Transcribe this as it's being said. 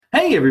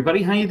Hey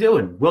everybody, how you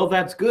doing? Well,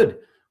 that's good.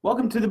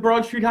 Welcome to the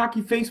Broad Street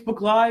Hockey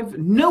Facebook Live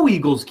No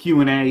Eagles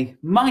Q&A.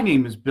 My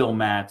name is Bill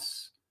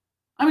Matz.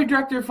 I'm your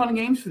director of fun and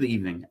games for the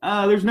evening.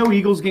 There's no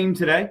Eagles game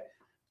today.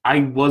 I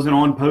wasn't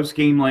on post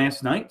game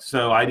last night,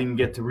 so I didn't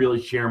get to really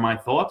share my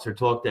thoughts or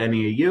talk to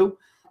any of you.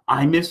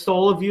 I missed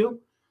all of you,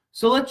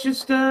 so let's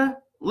just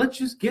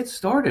get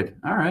started.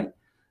 All right.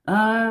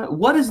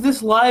 What is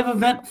this live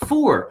event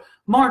for?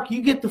 Mark,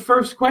 you get the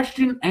first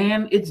question,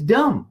 and it's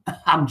dumb.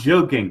 I'm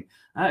joking.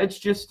 It's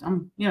just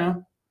I'm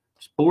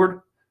just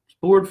bored.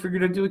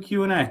 Figured I'd do a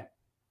Q&A.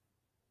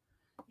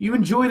 You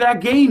enjoy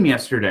that game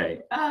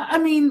yesterday?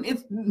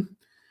 It's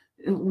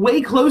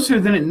way closer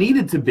than it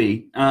needed to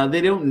be.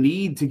 They don't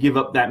need to give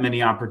up that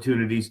many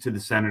opportunities to the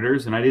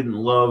Senators, and I didn't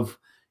love,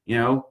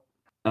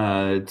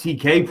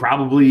 TK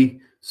probably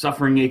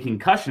suffering a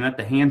concussion at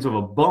the hands of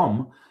a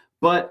bum,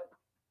 but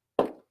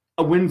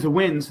a win's a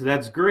win, so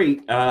that's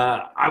great.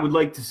 I would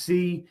like to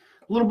see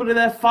a little bit of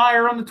that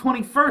fire on the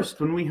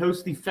 21st when we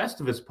host the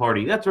Festivus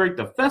party. That's right,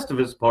 the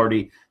Festivus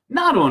party,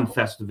 not on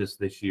Festivus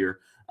this year,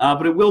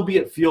 but it will be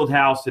at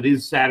Fieldhouse. It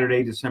is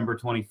Saturday, December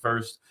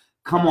 21st.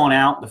 Come on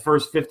out. The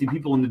first 50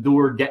 people in the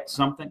door get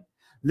something.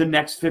 The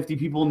next 50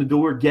 people in the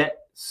door get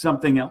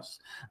something else.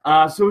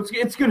 So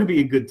it's going to be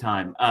a good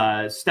time.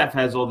 Steph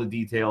has all the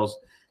details.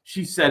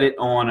 She said it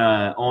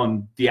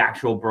on the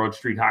actual Broad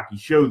Street Hockey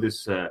show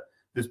this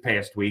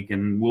past week,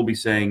 and we'll be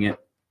saying it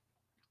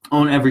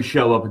on every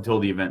show up until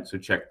the event, so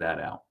check that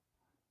out.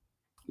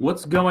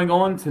 What's going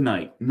on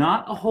tonight?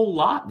 Not a whole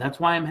lot. That's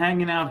why I'm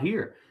hanging out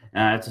here.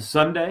 It's a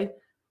Sunday.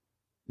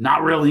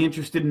 Not really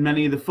interested in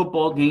many of the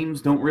football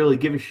games. Don't really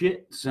give a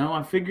shit. So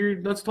I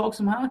figured let's talk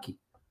some hockey.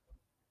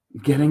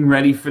 Getting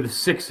ready for the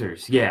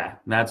Sixers. Yeah,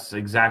 that's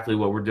exactly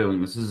what we're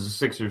doing. This is a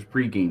Sixers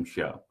pregame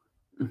show.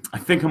 I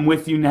think I'm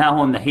with you now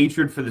on the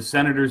hatred for the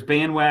Senators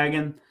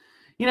bandwagon.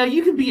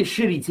 You can be a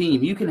shitty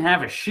team. You can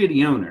have a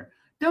shitty owner.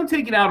 Don't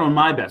take it out on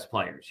my best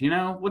players.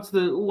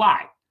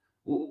 Why?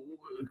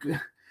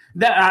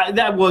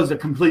 That was a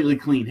completely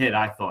clean hit,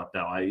 I thought,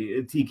 though.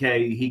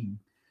 TK, he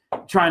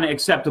trying to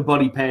accept a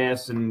buddy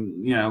pass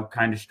and,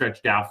 kind of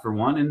stretched out for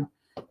one. And,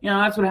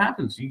 that's what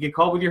happens. You get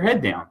caught with your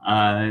head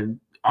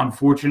down.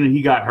 Unfortunate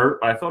he got hurt,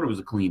 but I thought it was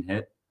a clean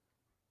hit.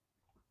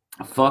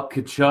 Fuck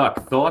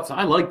Tkachuk. Thoughts?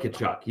 I like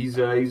Tkachuk. He's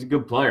a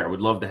good player. I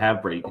would love to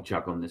have Brady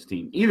Tkachuk on this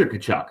team. Either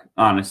Tkachuk,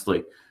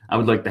 honestly, I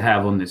would like to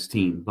have on this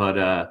team.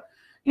 But,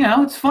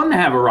 it's fun to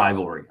have a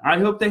rivalry. I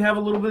hope they have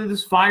a little bit of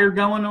this fire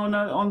going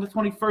on the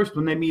 21st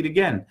when they meet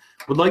again.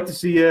 Would like to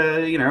see,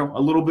 a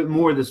little bit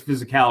more of this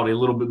physicality, a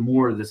little bit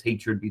more of this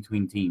hatred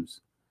between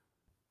teams.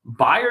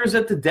 Buyers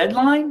at the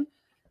deadline?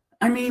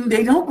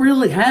 They don't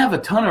really have a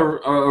ton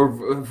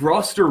of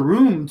roster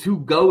room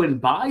to go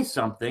and buy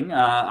something.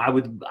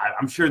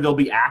 I'm sure they'll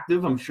be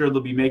active. I'm sure they'll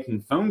be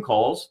making phone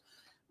calls.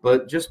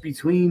 But just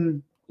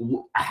between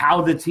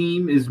how the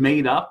team is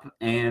made up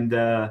and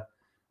the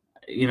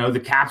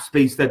cap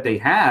space that they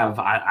have,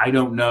 I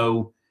don't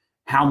know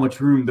how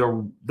much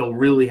room they'll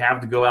really have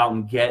to go out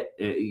and get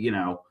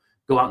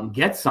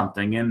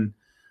something. And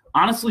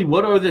honestly,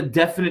 what are the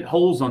definite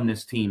holes on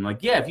this team?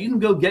 If you can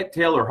go get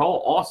Taylor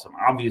Hall, awesome.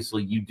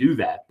 Obviously, you do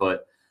that,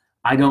 but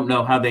I don't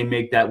know how they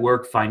make that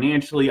work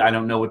financially. I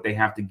don't know what they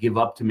have to give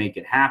up to make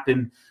it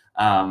happen.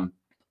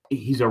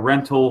 He's a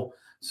rental,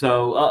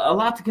 so a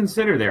lot to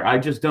consider there. I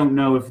just don't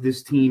know if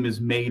this team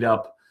is made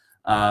up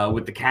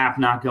with the cap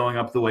not going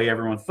up the way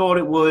everyone thought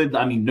it would.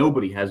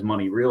 Nobody has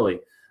money, really.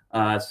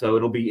 So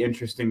it'll be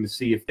interesting to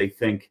see if they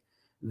think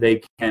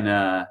they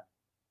can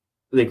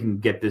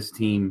get this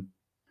team.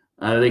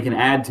 They can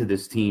add to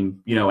this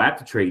team, at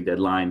the trade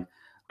deadline.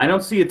 I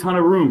don't see a ton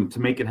of room to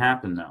make it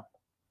happen, though.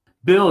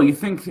 Bill, you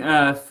think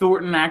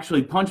Thornton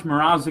actually punched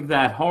Mrazek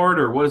that hard,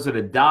 or was it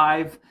a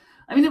dive?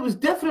 It was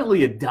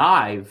definitely a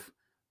dive.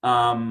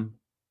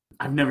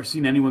 I've never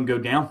seen anyone go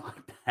down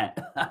like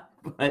that.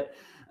 But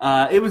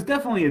it was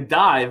definitely a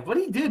dive. But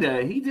he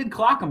did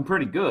clock him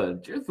pretty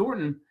good. Joe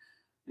Thornton,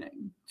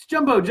 it's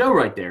Jumbo Joe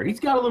right there. He's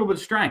got a little bit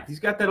of strength.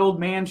 He's got that old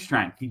man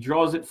strength. He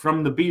draws it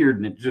from the beard,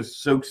 and it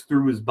just soaks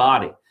through his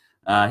body.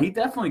 He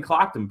definitely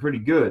clocked him pretty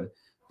good.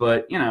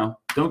 But,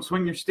 don't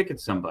swing your stick at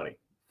somebody,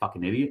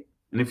 fucking idiot.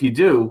 And if you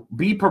do,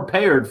 be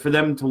prepared for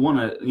them to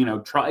want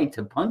to, try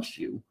to punch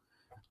you.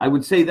 I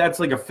would say that's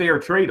like a fair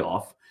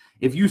trade-off.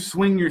 If you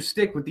swing your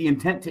stick with the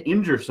intent to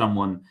injure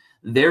someone,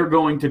 they're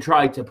going to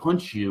try to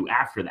punch you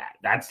after that.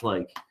 That's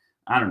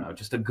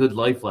just a good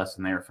life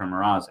lesson there from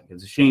Mrazek.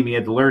 It's a shame he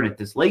had to learn it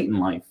this late in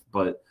life,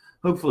 but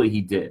hopefully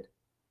he did.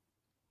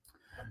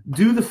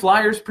 Do the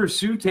Flyers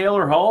pursue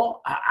Taylor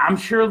Hall? I'm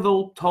sure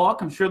they'll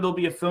talk. I'm sure there'll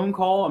be a phone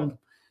call.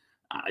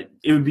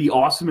 It would be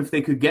awesome if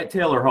they could get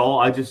Taylor Hall.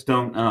 I just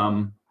don't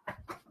God,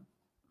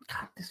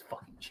 this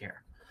fucking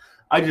chair.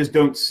 I just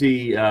don't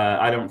see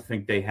I don't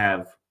think they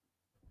have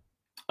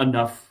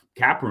enough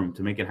cap room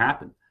to make it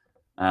happen.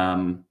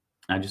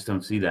 I just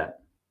don't see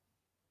that.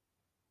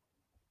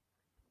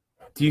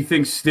 Do you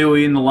think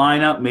Stewie in the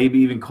lineup, maybe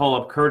even call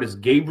up Curtis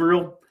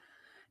Gabriel?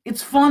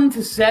 It's fun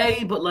to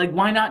say, but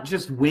why not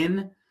just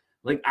win?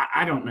 Like,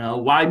 I don't know.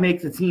 Why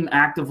make the team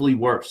actively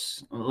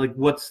worse? Like,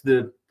 what's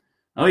the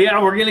 – oh,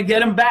 yeah, we're going to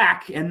get him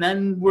back, and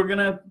then we're going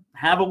to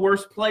have a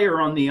worse player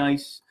on the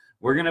ice.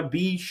 We're going to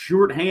be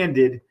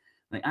shorthanded.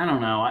 Like, I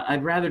don't know.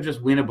 I'd rather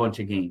just win a bunch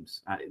of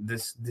games.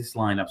 This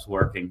lineup's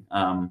working.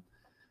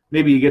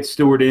 Maybe you get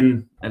Stewart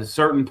in at a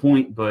certain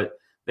point, but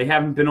they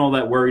haven't been all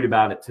that worried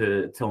about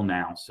it till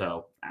now.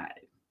 So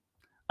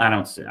I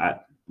don't see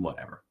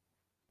whatever.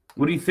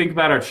 What do you think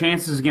about our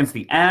chances against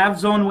the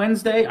Avs on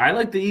Wednesday? I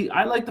like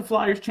the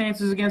Flyers'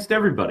 chances against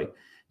everybody.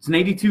 It's an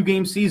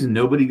 82-game season.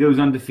 Nobody goes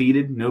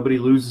undefeated. Nobody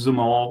loses them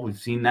all. We've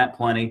seen that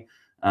plenty.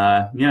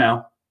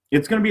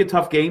 It's going to be a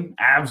tough game.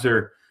 Avs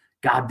are,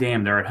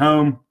 goddamn, they're at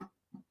home.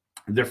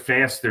 They're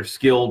fast. They're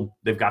skilled.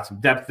 They've got some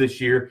depth this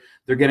year.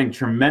 They're getting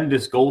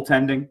tremendous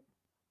goaltending.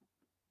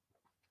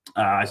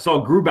 I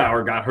saw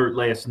Grubauer got hurt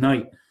last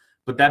night,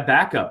 but that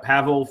backup,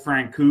 Pavel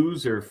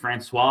Francouz or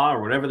Francois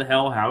or whatever the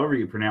hell, however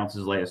you pronounce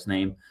his last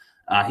name,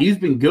 he's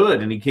been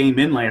good, and he came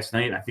in last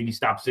night. I think he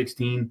stopped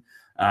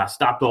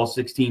all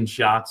 16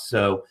 shots.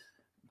 So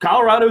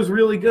Colorado's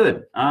really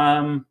good.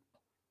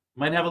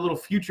 Might have a little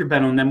future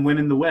bet on them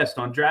winning the West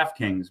on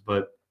DraftKings,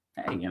 but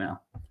hey,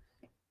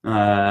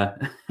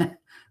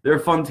 they're a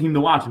fun team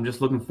to watch. I'm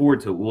just looking forward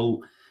to it.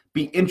 Will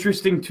be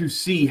interesting to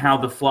see how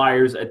the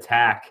Flyers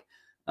attack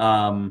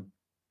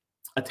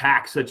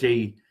such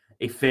a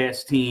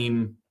fast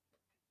team.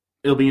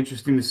 It'll be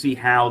interesting to see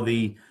how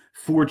the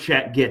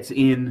forecheck gets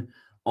in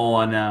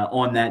on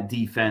that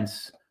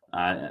defense.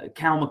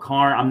 Cal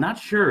McCarr, I'm not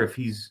sure if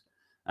he's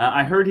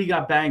I heard he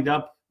got banged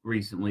up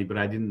recently, but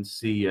I didn't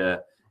see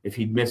if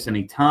he'd miss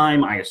any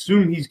time. I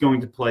assume he's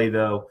going to play,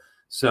 though.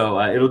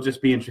 So it'll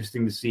just be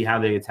interesting to see how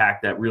they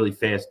attack that really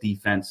fast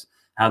defense,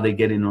 how they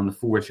get in on the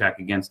forecheck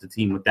against a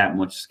team with that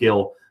much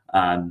skill,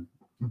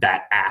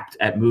 that apt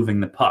at moving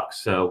the puck.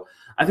 So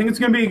I think it's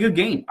going to be a good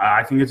game.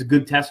 I think it's a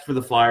good test for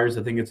the Flyers.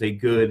 I think it's a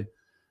good,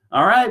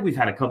 all right, we've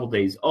had a couple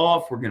days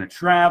off. We're going to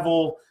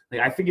travel.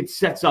 I think it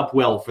sets up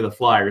well for the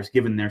Flyers,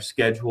 given their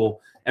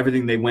schedule,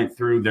 everything they went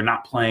through. They're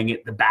not playing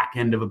at the back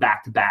end of a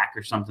back-to-back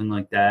or something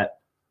like that.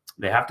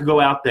 They have to go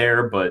out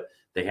there, but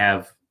they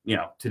have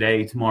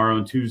today, tomorrow,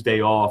 and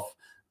Tuesday off.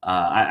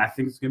 I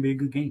think it's going to be a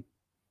good game.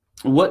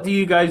 What do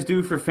you guys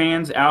do for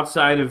fans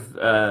outside of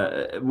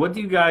BSH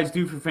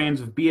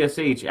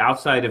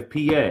outside of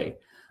PA?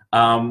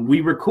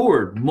 We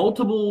record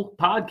multiple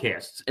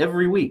podcasts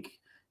every week.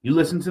 You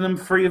listen to them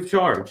free of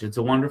charge. It's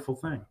a wonderful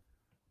thing.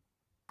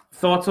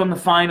 Thoughts on the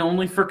fine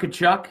only for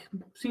Tkachuk?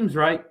 Seems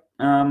right.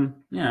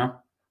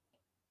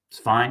 It's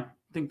fine.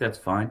 I think that's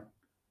fine.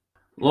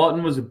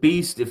 Lawton was a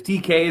beast. If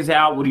TK is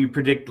out, what do you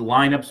predict the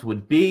lineups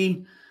would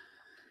be?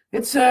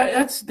 It's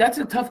that's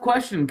a tough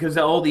question because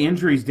all the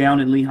injuries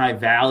down in Lehigh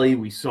Valley,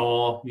 we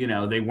saw,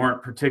 they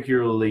weren't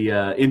particularly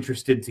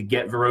interested to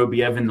get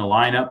Vorobiev in the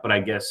lineup, but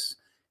I guess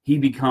he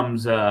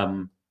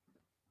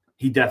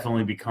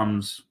definitely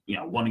becomes,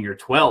 one of your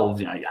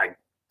 12. I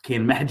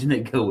can't imagine they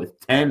go with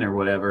 10 or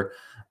whatever.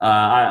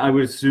 I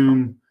would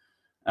assume,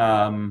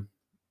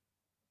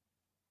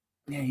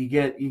 you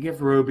get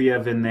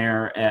Vorobiev in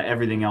there.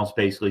 Everything else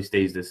basically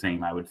stays the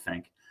same, I would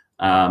think.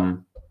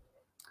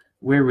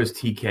 Where was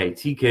TK?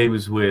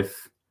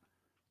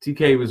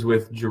 TK was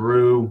with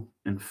Giroux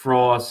and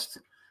Frost.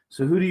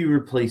 So who do you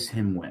replace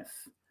him with?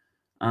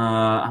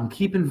 I'm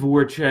keeping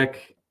Voracek.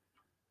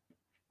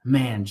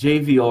 Man,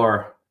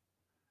 JVR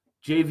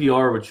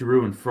with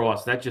Giroux and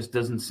Frost. That just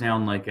doesn't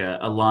sound like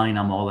a line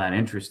I'm all that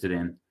interested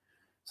in.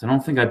 So I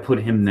don't think I'd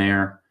put him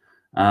there.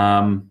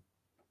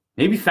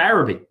 Maybe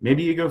Farabee.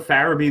 Maybe you go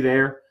Farabee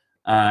there,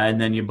 and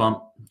then you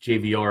bump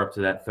JVR up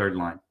to that third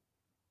line.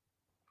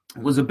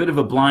 It was a bit of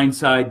a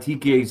blindside.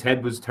 TK's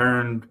head was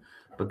turned,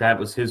 but that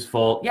was his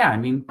fault. Yeah,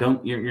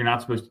 you're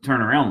not supposed to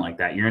turn around like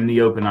that. You're in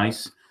the open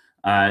ice.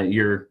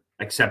 You're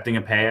accepting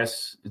a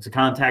pass. It's a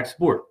contact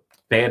sport.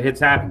 Bad hits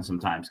happen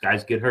sometimes.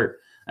 Guys get hurt.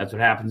 That's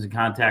what happens in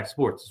contact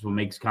sports. That's what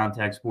makes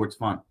contact sports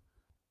fun.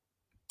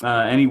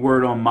 Any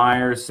word on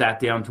Myers? Sat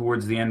down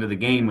towards the end of the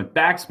game with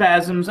back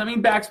spasms.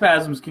 Back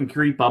spasms can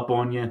creep up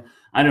on you.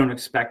 I don't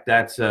expect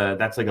that's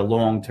like a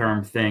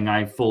long-term thing.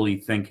 I fully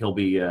think he'll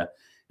be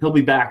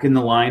back in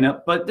the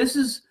lineup. But this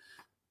is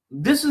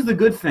the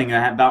good thing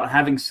about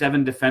having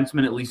 7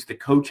 defensemen. At least the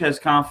coach has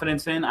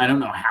confidence in. I don't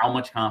know how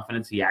much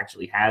confidence he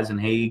actually has in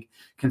Hague,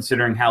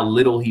 considering how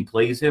little he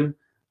plays him.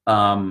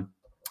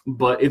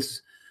 But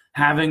it's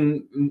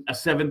having a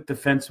 7th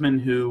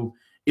defenseman who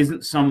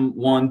isn't some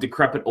one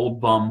decrepit old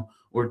bum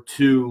or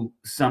 2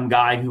 some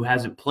guy who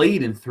hasn't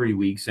played in 3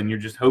 weeks and you're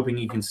just hoping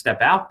he can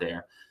step out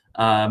there.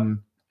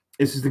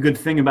 This is the good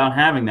thing about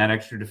having that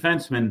extra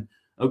defenseman.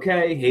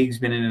 Okay, Hague's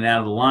been in and out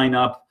of the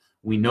lineup.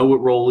 We know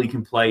what role he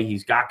can play.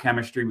 He's got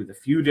chemistry with a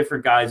few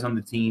different guys on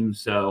the team.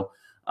 So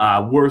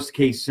worst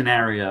case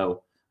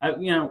scenario,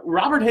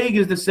 Robert Hague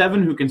is the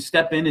 7 who can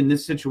step in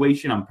this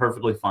situation. I'm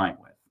perfectly fine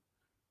with.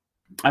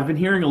 I've been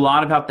hearing a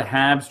lot about the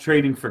Habs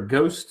trading for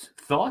Ghost.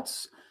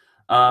 Thoughts?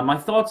 My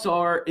thoughts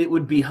are it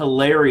would be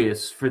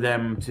hilarious for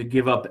them to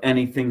give up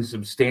anything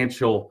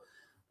substantial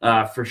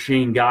for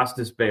Shane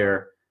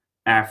Gostisbehere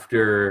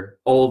after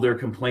all their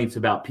complaints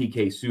about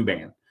PK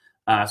Subban.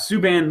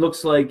 Subban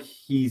looks like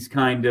he's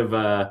kind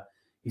of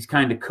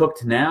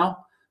cooked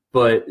now,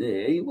 but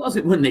he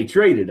wasn't when they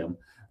traded him.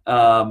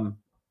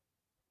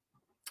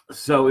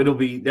 So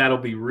that'll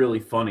be really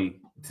funny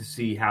to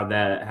see how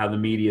the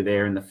media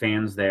there and the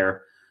fans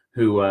there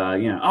who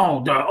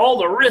all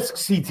the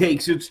risks he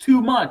takes, it's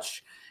too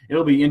much.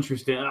 It'll be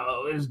interesting.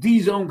 His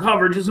D-zone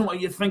coverage isn't what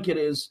you think it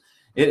is.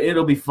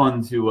 It'll be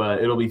fun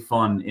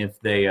if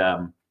they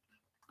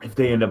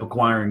end up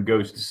acquiring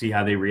Ghost to see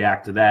how they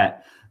react to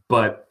that.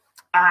 But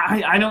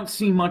I don't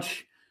see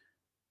much.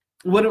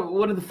 What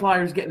are the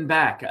Flyers getting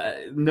back?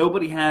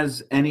 Nobody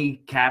has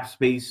any cap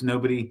space.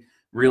 Nobody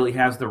really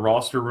has the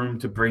roster room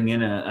to bring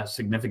in a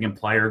significant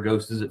player.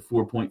 Ghost is at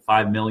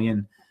 $4.5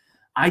 million.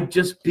 I'd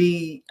just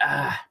be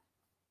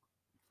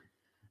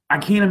I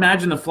can't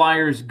imagine the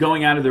Flyers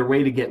going out of their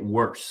way to get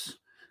worse.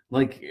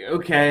 Like,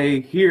 okay,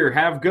 here,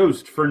 have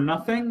Ghost for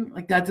nothing?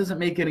 Like, that doesn't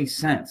make any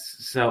sense.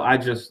 So I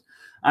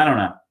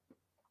don't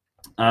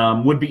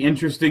know. Would be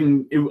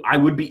interesting. I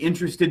would be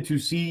interested to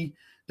see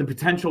the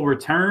potential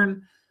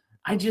return.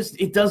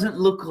 It doesn't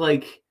look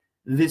like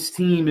this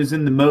team is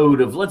in the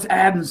mode of let's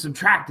add and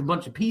subtract a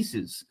bunch of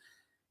pieces.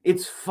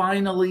 It's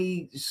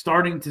finally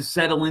starting to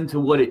settle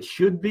into what it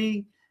should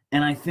be,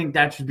 and I think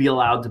that should be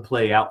allowed to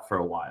play out for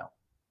a while.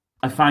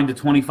 I find a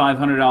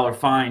 $2,500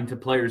 fine to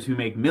players who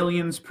make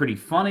millions pretty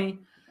funny.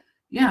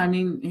 Yeah, I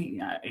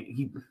mean,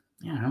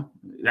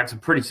 that's a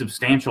pretty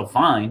substantial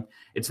fine.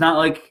 It's not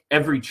like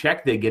every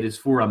check they get is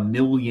for $1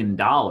 million.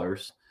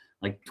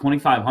 Like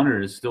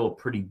 $2,500 is still a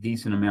pretty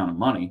decent amount of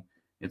money.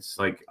 It's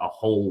like a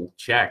whole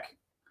check.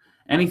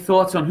 Any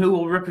thoughts on who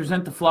will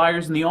represent the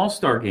Flyers in the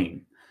All-Star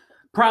game?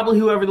 Probably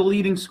whoever the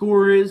leading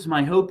scorer is.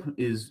 My hope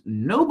is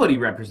nobody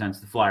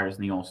represents the Flyers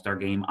in the All-Star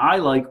game. I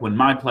like when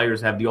my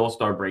players have the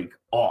All-Star break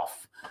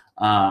off.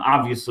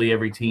 Obviously,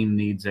 every team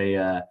needs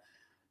a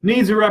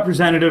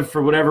representative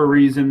for whatever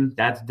reason.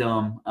 That's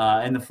dumb.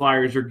 And the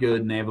Flyers are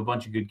good, and they have a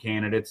bunch of good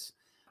candidates.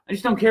 I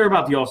just don't care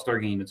about the All-Star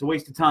game. It's a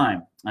waste of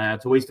time.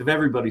 It's a waste of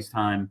everybody's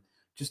time.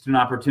 Just an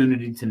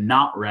opportunity to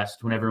not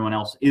rest when everyone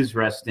else is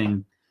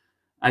resting.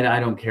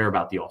 I don't care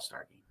about the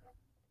All-Star game.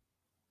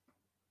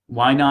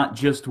 Why not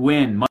just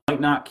win? Might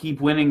not keep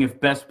winning if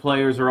best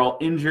players are all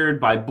injured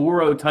by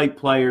Burrow-type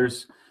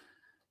players.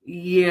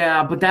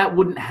 Yeah, but that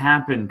wouldn't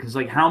happen because,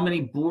 like, how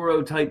many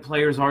Burrow-type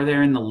players are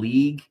there in the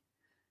league?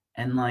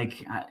 And,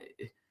 like,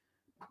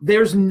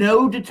 there's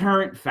no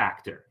deterrent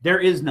factor. There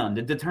is none.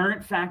 The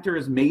deterrent factor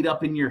is made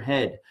up in your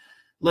head.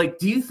 Like,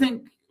 do you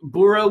think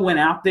Burrow went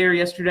out there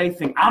yesterday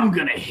thinking, I'm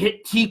going to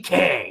hit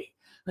TK?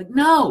 Like,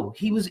 no.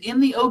 He was in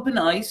the open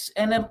ice,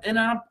 and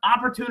an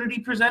opportunity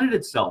presented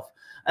itself.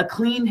 A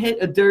clean hit,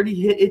 a dirty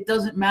hit, it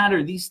doesn't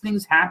matter. These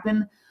things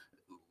happen.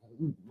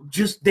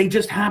 They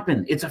just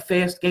happen. It's a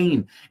fast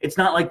game. It's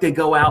not like they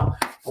go out,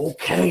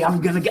 okay, I'm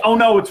going to get – oh,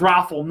 no, it's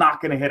Raffle.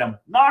 Not going to hit him.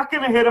 Not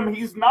going to hit him.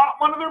 He's not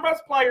one of their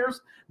best players.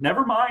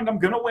 Never mind. I'm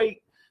going to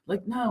wait.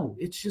 Like, no,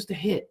 it's just a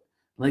hit.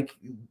 Like,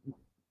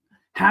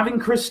 having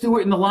Chris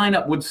Stewart in the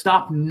lineup would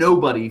stop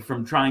nobody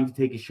from trying to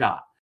take a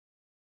shot.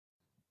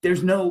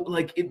 There's no –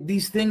 like,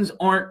 these things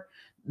aren't –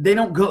 they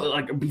don't go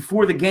like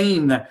before the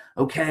game that,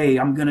 okay,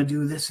 I'm going to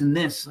do this and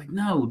this. Like,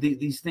 no,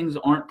 these things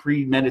aren't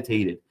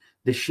premeditated.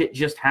 The shit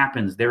just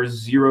happens. There is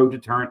zero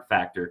deterrent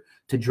factor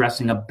to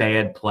dressing a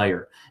bad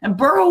player. And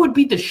Burrow would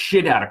beat the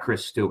shit out of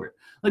Chris Stewart.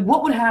 Like,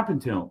 what would happen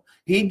to him?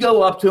 He'd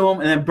go up to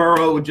him, and then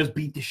Burrow would just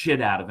beat the shit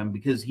out of him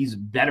because he's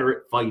better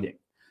at fighting.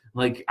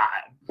 Like,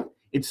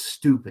 it's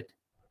stupid.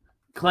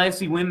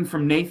 Classy win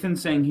from Nathan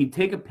saying he'd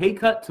take a pay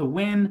cut to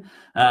win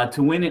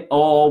it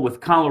all with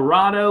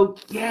Colorado.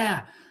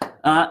 Yeah.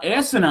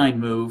 Asinine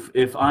move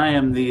if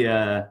I'm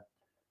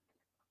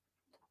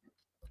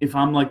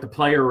like the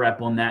player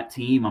rep on that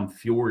team. I'm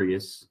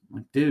furious.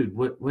 Like, dude,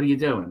 what are you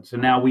doing? So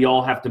now we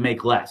all have to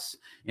make less.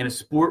 In a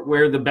sport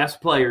where the best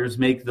players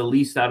make the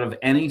least out of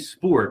any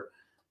sport,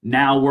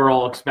 now we're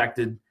all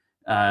expected,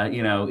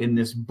 in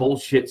this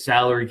bullshit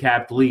salary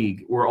capped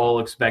league, we're all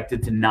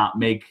expected to not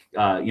make,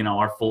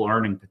 our full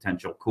earning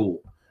potential.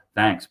 Cool.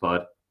 Thanks,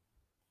 bud.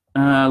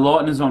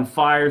 Lawton is on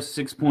fire,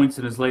 6 points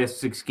in his last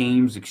 6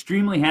 games.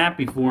 Extremely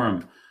happy for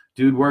him.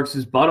 Dude works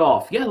his butt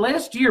off. Yeah,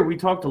 last year we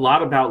talked a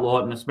lot about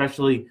Lawton,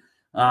 especially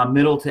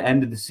middle to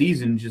end of the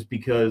season, just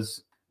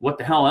because what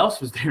the hell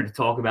else was there to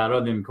talk about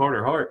other than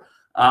Carter Hart?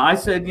 I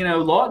said,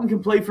 Lawton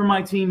can play for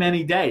my team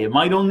any day. It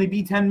might only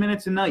be 10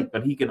 minutes a night,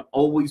 but he can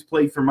always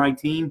play for my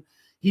team.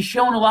 He's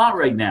showing a lot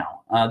right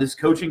now. This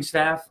coaching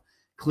staff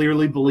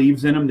clearly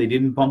believes in him. They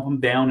didn't bump him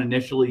down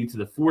initially to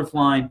the 4th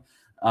line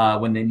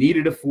when they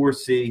needed a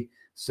 4C.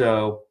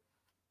 So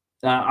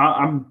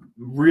I'm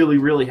really,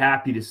 really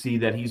happy to see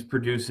that he's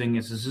producing.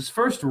 This is his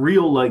first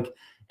real,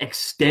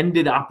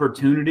 extended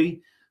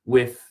opportunity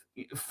with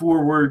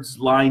forwards,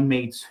 line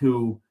mates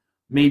who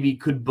maybe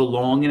could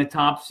belong in a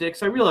top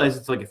 6. I realize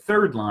it's like a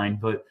 3rd line,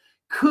 but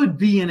could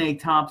be in a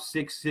top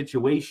 6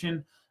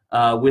 situation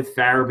with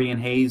Farabee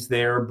and Hayes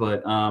there.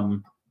 But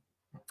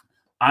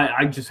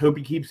I just hope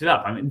he keeps it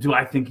up. I mean, do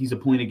I think he's a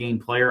point-a-game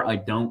player? I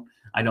don't.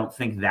 I don't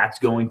think that's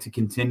going to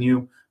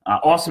continue.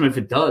 Awesome if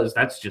it does.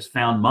 That's just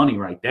found money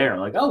right there.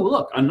 Like, oh,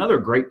 look, another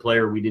great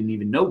player we didn't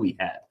even know we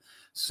had.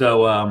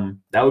 So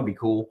that would be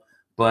cool.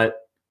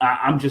 But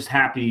I'm just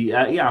happy.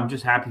 I'm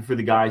just happy for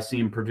the guy, see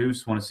him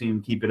produce, want to see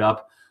him keep it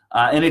up.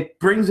 And it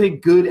brings a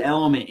good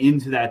element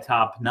into that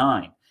top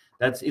 9.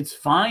 It's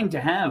fine to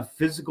have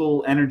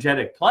physical,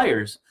 energetic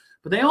players,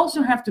 but they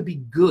also have to be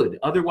good.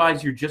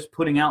 Otherwise, you're just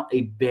putting out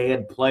a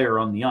bad player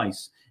on the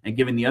ice and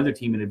giving the other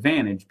team an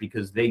advantage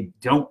because they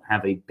don't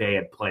have a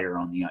bad player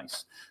on the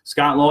ice.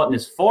 Scott Laughton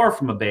is far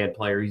from a bad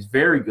player. He's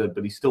very good,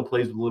 but he still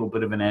plays with a little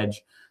bit of an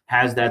edge,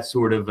 has that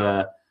sort of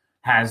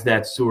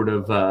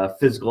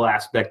physical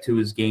aspect to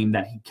his game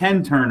that he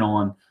can turn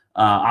on.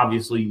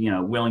 Obviously,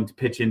 willing to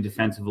pitch in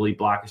defensively,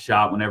 block a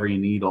shot whenever you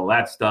need, all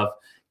that stuff.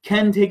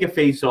 Can take a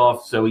face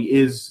off, so he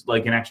is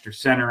like an extra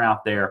center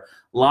out there.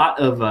 A lot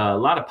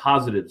of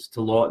positives to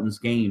Laughton's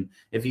game.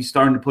 If he's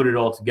starting to put it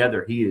all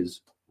together, he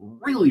is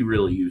really,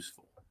 really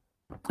useful.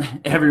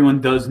 Everyone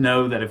does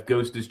know that if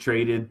Ghost is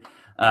traded,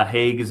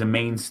 Hague is a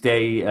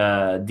mainstay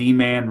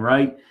D-man,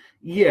 right?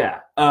 Yeah.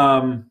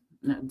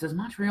 Does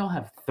Montreal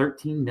have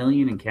 $13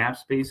 million in cap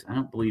space? I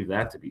don't believe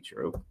that to be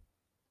true.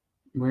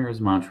 Where is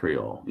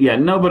Montreal? Yeah,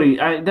 nobody.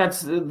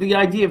 That's the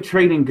idea of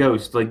trading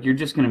Ghost. Like, you're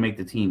just going to make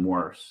the team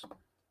worse.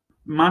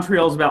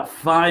 Montreal's about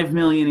 $5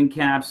 million in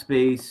cap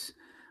space.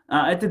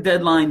 At the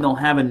deadline, they'll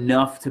have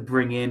enough to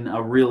bring in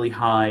a really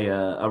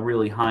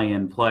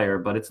high-end player,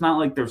 but it's not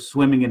like they're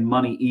swimming in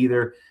money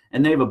either.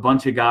 And they have a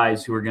bunch of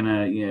guys who are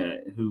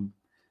who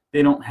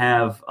they don't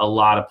have a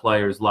lot of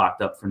players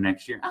locked up for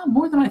next year.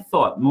 More than I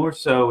thought. More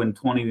so in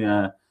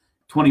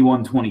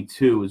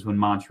 21-22 is when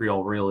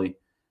Montreal really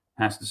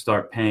has to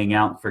start paying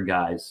out for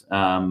guys.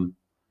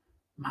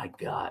 My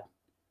God.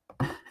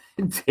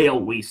 Dale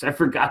Weiss. I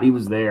forgot he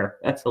was there.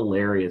 That's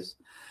hilarious.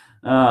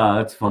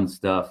 That's fun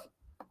stuff.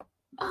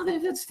 Oh, they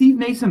have Steve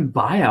Mason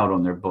buyout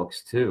on their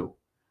books, too.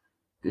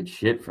 Good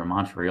shit for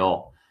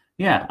Montreal.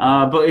 Yeah,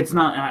 but it's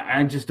not –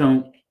 I just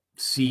don't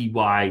see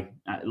why,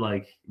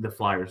 the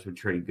Flyers would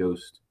trade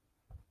Ghost.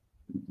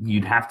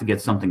 You'd have to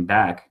get something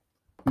back.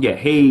 Yeah,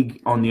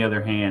 Hague, on the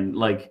other hand,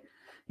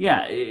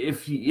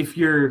 if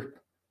you're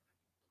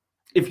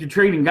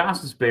trading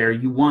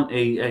Gostisbehere, you want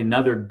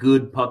another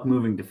good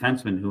puck-moving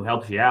defenseman who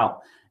helps you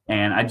out.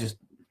 And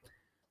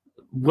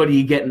what are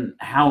you getting?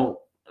 How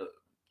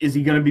is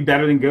he going to be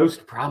better than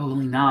Ghost?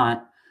 Probably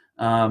not.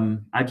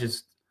 I'm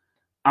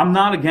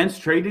not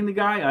against trading the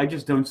guy. I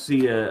just don't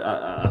see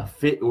a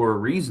fit or a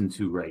reason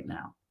to right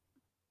now.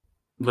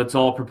 Let's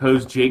all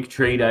propose Jake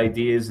trade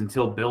ideas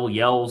until Bill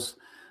yells.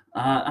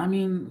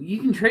 You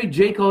can trade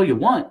Jake all you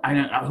want.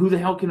 Who the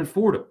hell can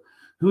afford him?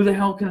 Who the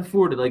hell can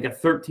afford it? Like an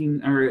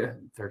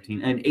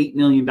 $8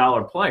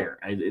 million player?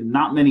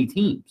 Not many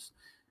teams.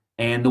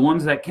 And the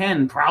ones that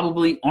can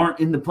probably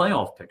aren't in the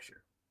playoff picture.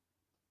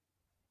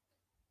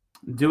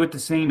 Do it the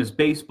same as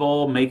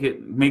baseball.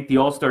 Make the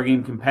All-Star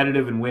game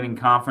competitive and winning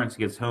conference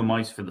against home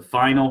ice for the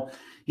final.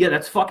 Yeah,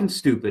 that's fucking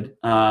stupid.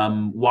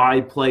 Why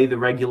play the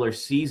regular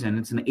season?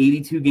 It's an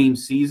 82-game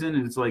season,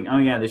 and it's like, oh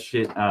yeah, this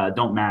shit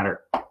don't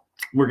matter.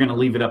 We're going to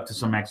leave it up to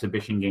some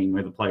exhibition game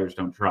where the players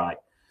don't try.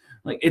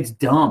 It's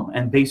dumb,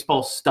 and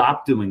baseball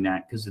stopped doing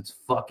that because it's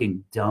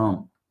fucking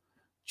dumb.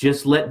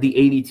 Just let the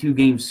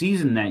 82-game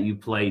season that you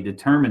play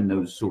determine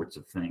those sorts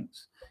of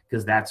things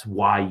because that's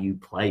why you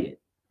play it.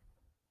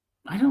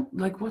 I'm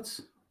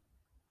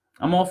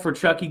all for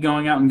Chucky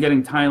going out and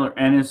getting Tyler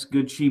Ennis,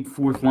 good, cheap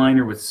fourth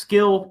liner with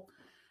skill.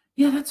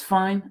 Yeah, that's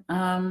fine.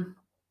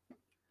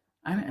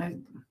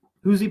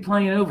 Who's he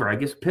playing over? I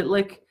guess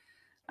Pitlick.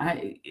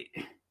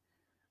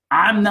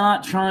 I'm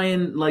not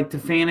trying to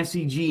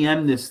fantasy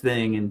GM this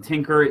thing and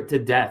tinker it to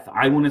death.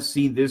 I want to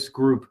see this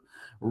group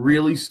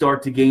really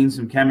start to gain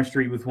some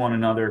chemistry with one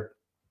another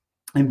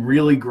and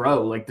really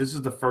grow. This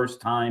is the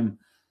first time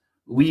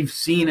we've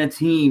seen a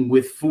team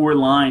with 4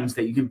 lines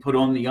that you can put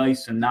on the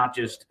ice and not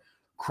just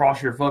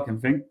cross your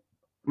fingers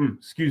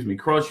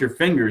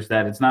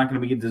that it's not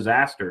going to be a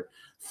disaster.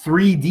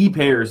 3 D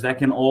pairs that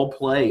can all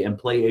play and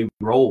play a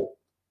role.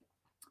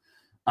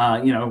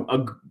 A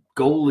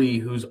goalie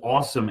who's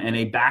awesome and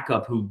a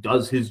backup who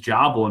does his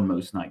job on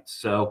most nights.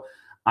 So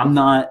I'm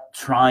not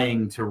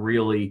trying to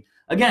really,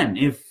 again,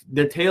 if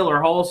the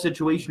Taylor Hall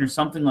situation or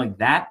something like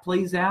that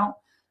plays out,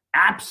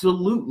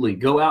 absolutely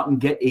go out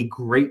and get a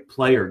great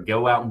player.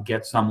 Go out and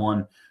get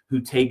someone who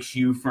takes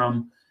you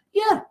from,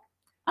 yeah,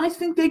 I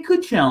think they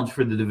could challenge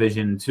for the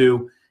division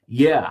to,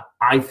 yeah,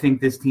 I think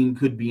this team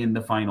could be in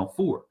the Final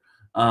Four.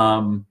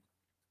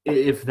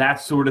 If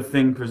that sort of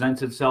thing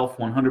presents itself,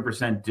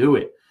 100% do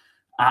it.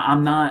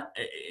 I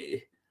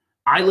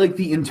like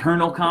the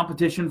internal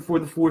competition for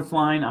the fourth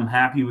line. I'm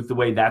happy with the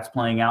way that's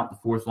playing out. The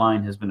fourth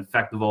line has been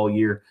effective all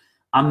year.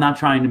 I'm not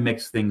trying to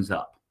mix things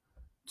up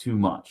too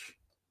much.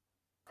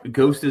 The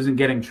Ghost isn't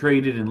getting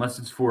traded unless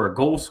it's for a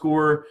goal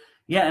scorer.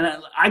 Yeah,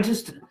 and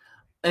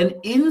an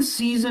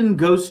in-season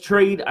Ghost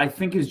trade I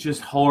think is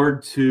just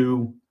hard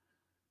to,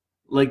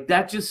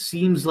 that just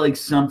seems like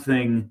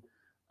something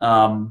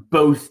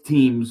both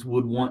teams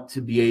would want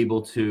to be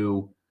able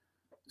to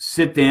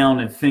sit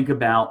down and think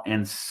about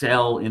and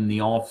sell in the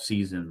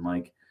offseason.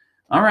 Like,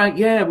 all right,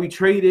 yeah, we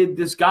traded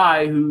this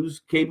guy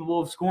who's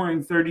capable of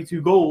scoring 32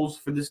 goals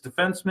for this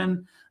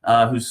defenseman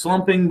who's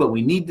slumping, but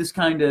we need this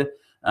kind of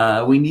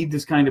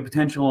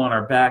potential on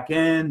our back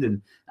end,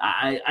 and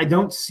I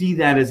don't see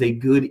that as a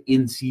good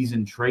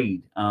in-season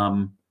trade.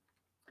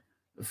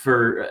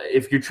 For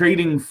if you're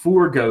trading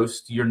for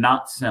Ghost, you're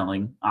not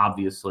selling.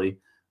 Obviously,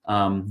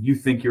 you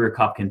think you're a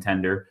cup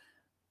contender.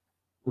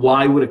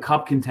 Why would a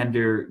cup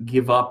contender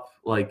give up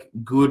like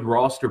good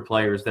roster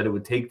players that it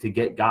would take to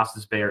get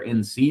Gostisbehere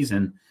in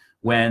season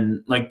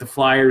when like the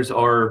Flyers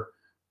are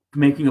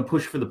making a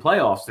push for the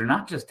playoffs? They're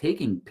not just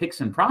taking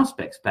picks and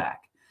prospects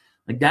back.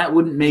 Like that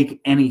wouldn't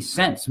make any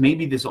sense.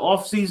 Maybe this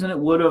offseason it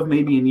would have,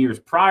 maybe in years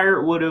prior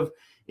it would have.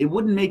 It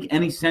wouldn't make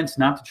any sense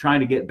not to try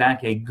to get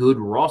back a good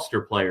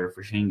roster player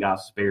for Shane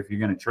Gostisbehere if you're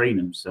going to trade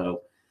him.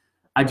 So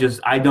I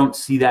don't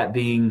see that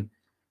being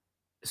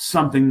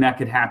something that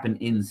could happen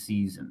in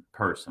season,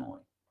 personally.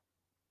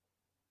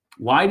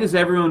 Why does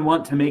everyone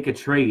want to make a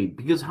trade?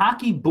 Because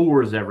hockey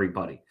bores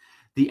everybody.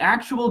 The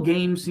actual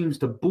game seems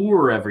to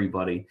bore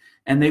everybody,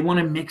 and they want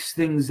to mix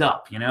things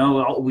up. You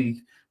know,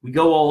 we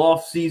go all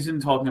off season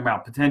talking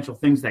about potential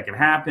things that could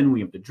happen. We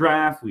have the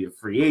draft, we have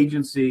free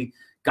agency,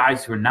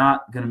 guys who are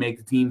not going to make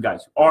the team,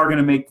 guys who are going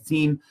to make the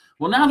team.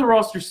 Well, now the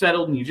roster's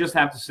settled, and you just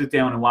have to sit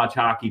down and watch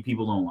hockey.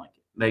 People don't like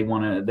it. They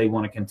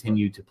want to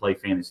continue to play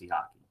fantasy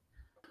hockey.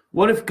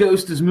 What if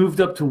Ghost is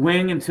moved up to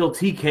wing until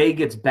TK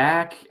gets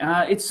back?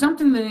 It's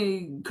something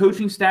the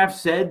coaching staff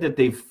said that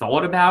they've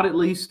thought about, at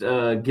least,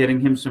 getting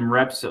him some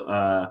reps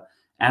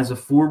as a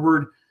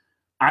forward.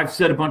 I've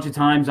said a bunch of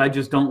times I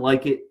just don't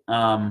like it.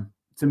 To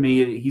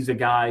me, he's a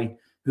guy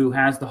who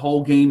has the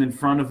whole game in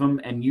front of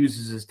him and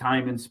uses his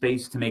time and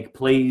space to make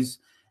plays,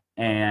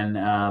 and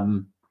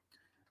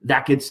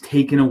that gets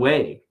taken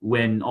away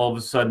when all of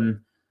a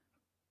sudden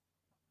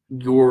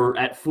you're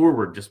at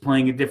forward, just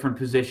playing a different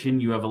position.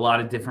 You have a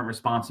lot of different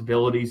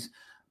responsibilities.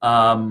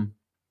 I've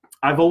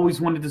always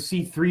wanted to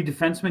see 3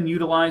 defensemen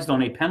utilized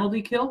on a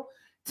penalty kill.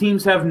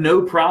 Teams have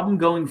no problem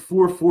going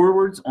 4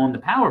 forwards on the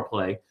power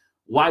play.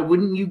 Why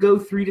wouldn't you go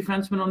 3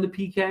 defensemen on the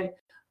PK?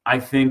 I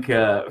think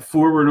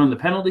forward on the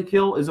penalty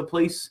kill is a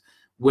place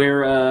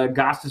where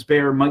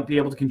Gostisbehere might be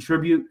able to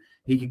contribute.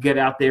 He could get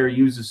out there,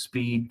 use his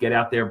speed, get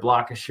out there,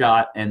 block a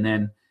shot, and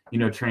then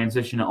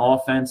transition to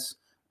offense.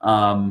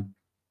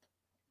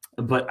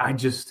 But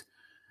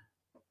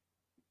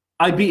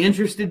I'd be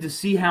interested to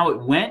see how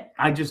it went.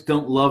 I just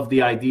don't love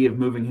the idea of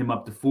moving him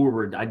up to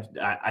forward.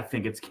 I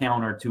think it's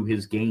counter to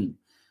his game.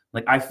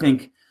 Like,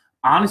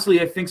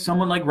 honestly, I think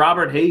someone like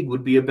Robert Haig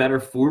would be a better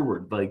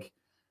forward. Like,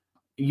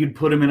 you'd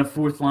put him in a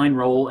 4th-line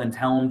role and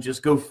tell him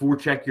just go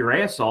forecheck your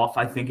ass off.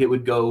 I think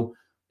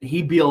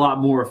he'd be a lot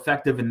more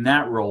effective in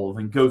that role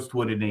than Ghost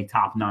would in a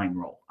top 9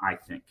 role, I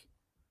think.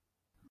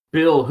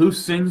 Bill, who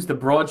sings the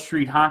Broad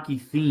Street Hockey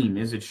theme?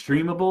 Is it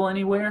streamable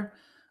anywhere?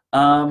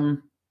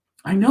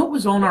 I know it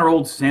was on our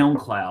old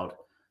SoundCloud.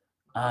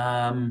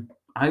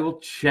 I will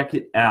check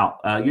it out.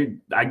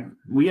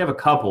 We have a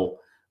couple.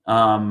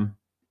 Trying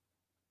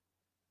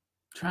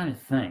to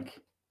think.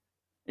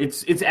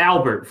 It's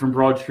Albert from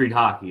Broad Street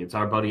Hockey. It's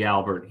our buddy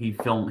Albert. He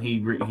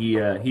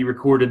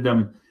recorded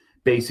them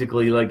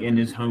basically like in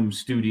his home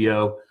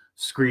studio,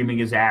 screaming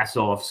his ass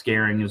off,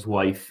 scaring his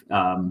wife,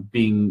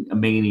 being a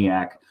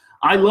maniac.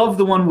 I love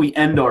the one we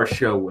end our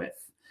show with.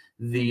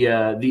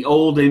 The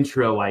old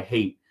intro I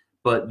hate,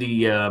 but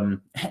the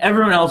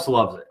everyone else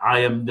loves it. I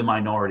am the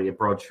minority at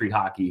Broad Street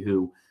Hockey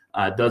who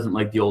doesn't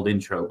like the old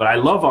intro, but I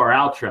love our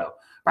outro.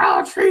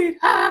 Broad Street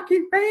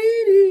Hockey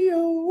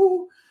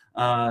Radio.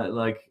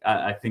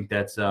 I think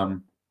that's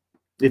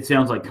it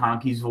sounds like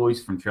Conky's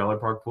voice from Trailer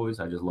Park Boys.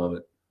 I just love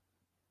it.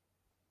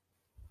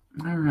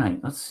 All right,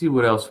 let's see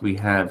what else we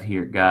have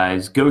here,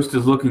 guys. Ghost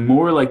is looking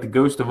more like the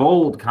Ghost of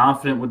old,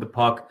 confident with the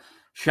puck.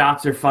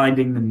 Shots are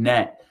finding the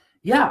net.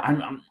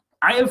 Yeah,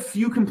 I have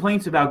few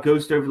complaints about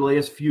Ghost over the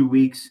last few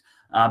weeks.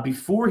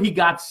 Before he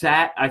got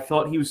sat, I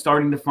thought he was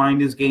starting to find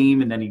his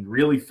game, and then he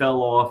really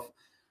fell off.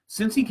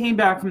 Since he came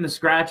back from the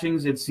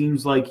scratchings, it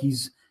seems like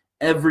he's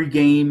every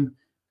game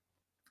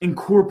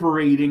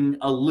incorporating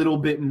a little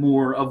bit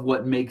more of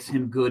what makes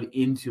him good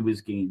into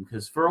his game.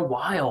 Because for a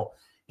while,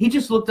 he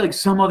just looked like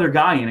some other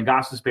guy in a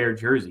Gostisbehere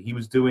jersey. He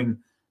was doing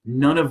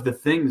none of the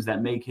things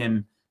that make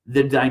him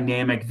the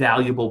dynamic,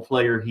 valuable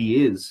player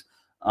he is.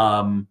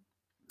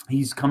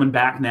 He's coming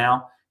back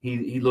now.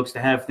 He looks to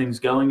have things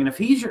going. And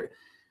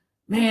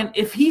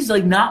if he's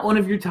like not one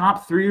of your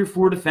top 3 or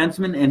 4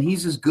 defensemen and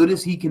he's as good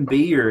as he can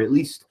be, or at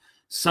least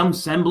some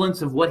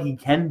semblance of what he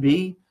can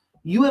be,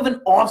 you have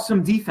an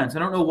awesome defense. I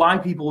don't know why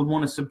people would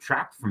want to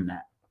subtract from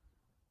that.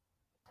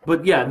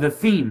 But yeah, the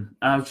theme,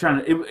 I was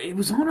trying to, it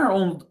was on our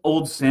old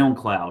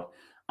SoundCloud.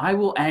 I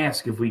will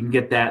ask if we can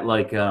get that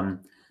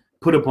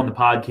put up on the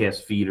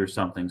podcast feed or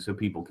something so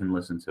people can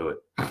listen to it.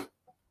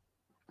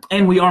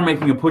 And we are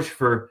making a push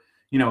for,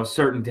 a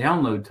certain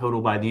download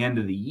total by the end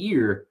of the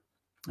year.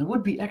 It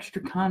would be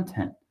extra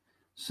content.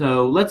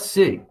 So let's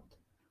see.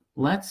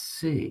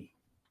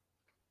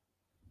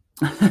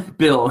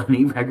 Bill,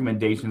 any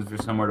recommendations for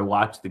somewhere to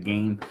watch the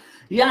game?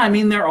 Yeah, I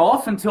mean, they're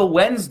off until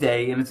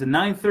Wednesday, and it's a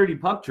 9:30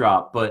 puck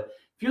drop. But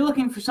if you're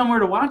looking for somewhere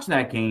to watch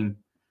that game,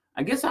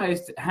 I guess I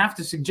have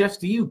to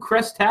suggest to you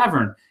Crest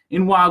Tavern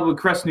in Wildwood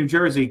Crest, New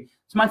Jersey.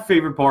 It's my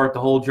favorite bar at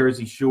the whole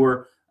Jersey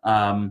Shore.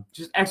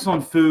 Just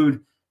excellent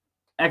food,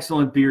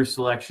 excellent beer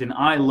selection.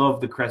 I love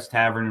the Crest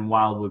Tavern in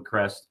Wildwood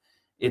Crest.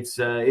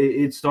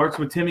 It starts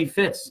with Timmy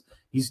Fitz.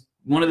 He's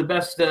one of the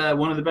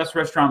best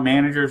restaurant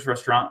managers,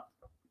 restaurant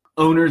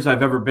owners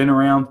I've ever been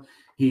around.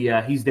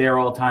 He's there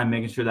all the time,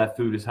 making sure that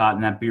food is hot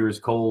and that beer is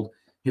cold.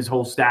 His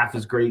whole staff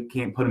is great.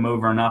 Can't put him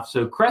over enough.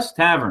 So Crest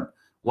Tavern,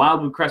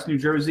 Wildwood Crest, New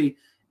Jersey.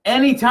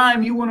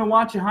 Anytime you want to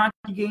watch a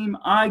hockey game,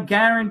 I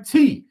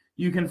guarantee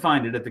you can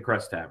find it at the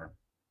Crest Tavern.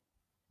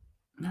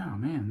 Oh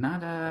man,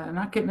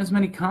 not getting as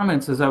many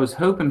comments as I was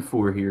hoping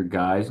for here,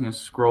 guys. I'm gonna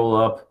scroll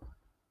up,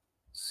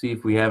 see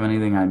if we have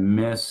anything I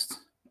missed.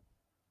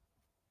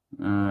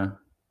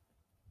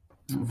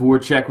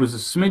 Voracek was a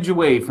smidge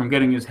away from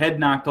getting his head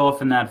knocked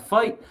off in that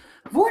fight.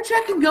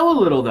 Voracek can go a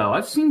little, though.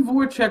 I've seen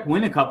Voracek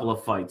win a couple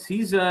of fights.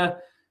 He's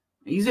a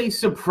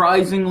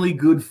surprisingly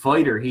good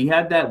fighter. He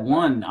had that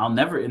one,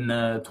 in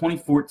the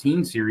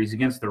 2014 series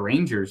against the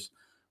Rangers,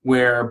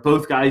 where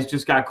both guys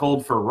just got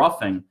called for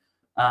roughing.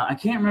 I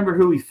can't remember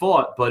who he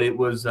fought, but it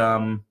was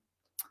I'm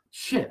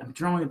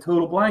drawing a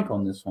total blank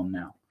on this one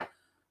now.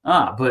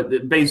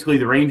 But basically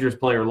the Rangers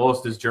player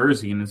lost his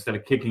jersey, and instead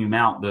of kicking him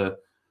out, the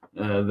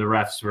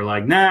refs were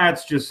like, nah,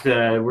 it's just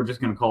we're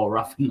just going to call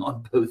roughing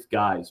on both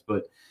guys.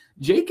 But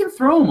Jake can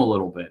throw him a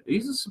little bit.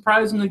 He's a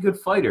surprisingly good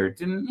fighter.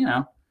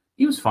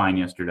 He was fine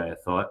yesterday, I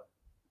thought.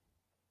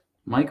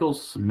 Michael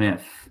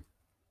Smith.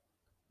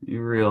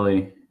 You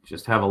really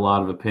just have a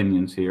lot of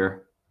opinions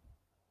here.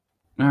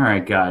 All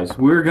right, guys,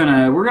 we're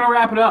gonna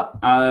wrap it up.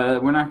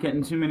 We're not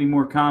getting too many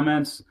more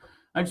comments.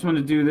 I just want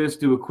to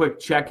do a quick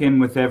check-in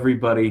with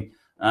everybody.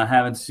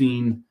 Haven't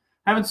seen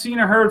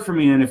or heard from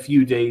you in a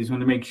few days.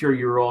 Want to make sure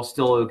you're all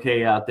still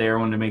okay out there.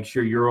 Want to make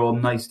sure you're all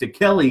nice to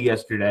Kelly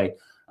yesterday,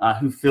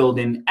 who filled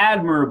in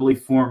admirably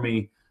for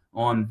me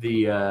on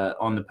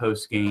the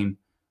post game.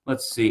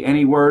 Let's see.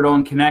 Any word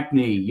on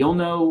Konechny? You'll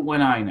know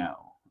when I know.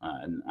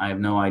 I have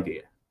no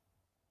idea.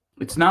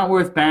 It's not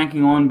worth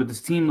banking on, but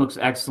this team looks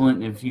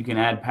excellent. If you can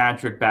add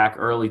Patrick back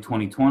early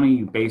 2020,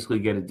 you basically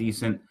get a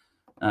decent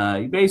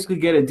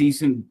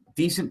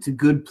to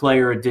good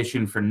player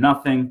addition for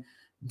nothing.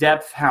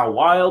 Depth, how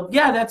wild?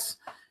 Yeah,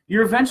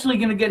 you're eventually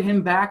going to get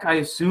him back, I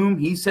assume.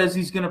 He says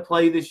he's going to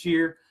play this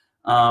year.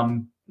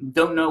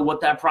 Don't know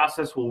what that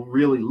process will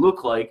really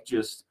look like.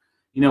 Just,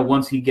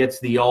 once he gets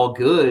the all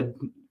good,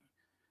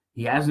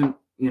 he hasn't,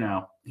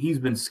 he's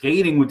been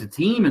skating with the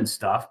team and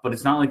stuff, but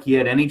it's not like he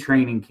had any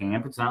training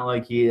camp. It's not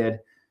like he had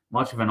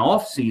much of an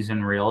off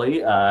season,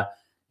 really.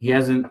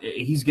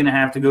 He's going to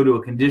have to go to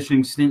a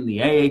conditioning stint in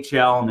the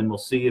AHL, and then we'll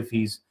see if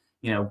he's,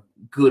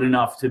 good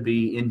enough to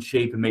be in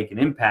shape and make an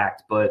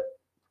impact. But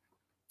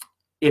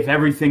if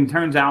everything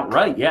turns out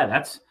right, yeah,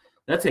 that's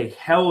a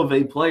hell of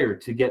a player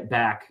to get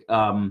back,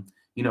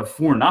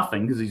 for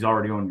nothing, because he's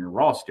already on your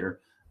roster.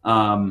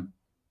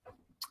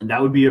 That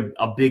would be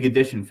a big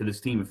addition for this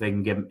team if they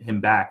can get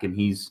him back and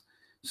he's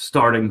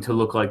starting to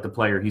look like the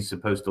player he's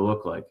supposed to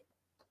look like.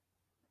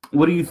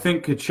 What do you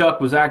think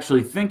Tkachuk was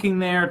actually thinking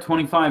there?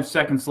 25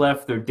 seconds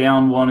left. They're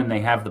down one and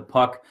they have the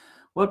puck.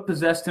 What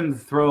possessed him to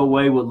throw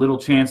away what little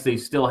chance they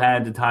still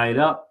had to tie it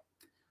up?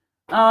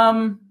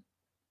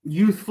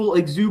 Youthful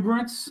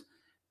exuberance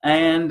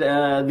and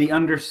the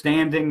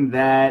understanding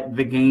that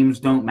the games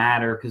don't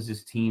matter because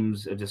his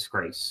team's a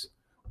disgrace.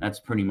 That's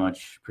pretty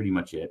much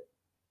it.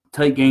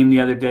 Tight game the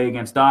other day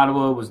against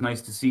Ottawa. It was nice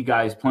to see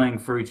guys playing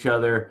for each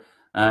other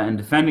and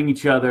defending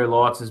each other.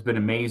 Lotz has been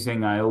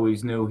amazing. I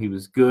always knew he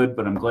was good,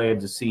 but I'm glad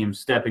to see him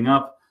stepping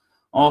up.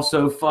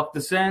 Also, fuck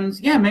the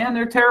Sens. Yeah, man,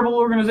 they're a terrible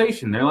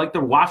organization. They're like the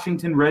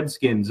Washington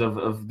Redskins of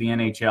the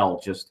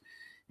NHL. Just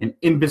an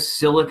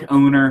imbecilic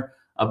owner,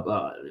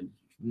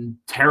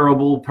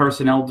 terrible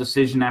personnel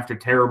decision after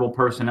terrible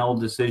personnel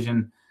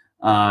decision.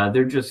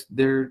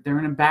 They're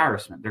an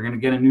embarrassment. They're going to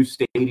get a new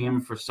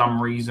stadium for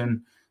some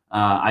reason.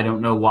 I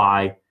don't know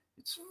why.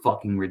 It's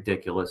fucking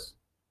ridiculous.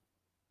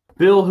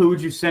 Bill, who would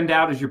you send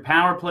out as your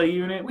power play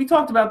unit? We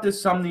talked about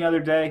this some the other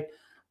day.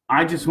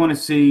 I just want to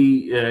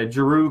see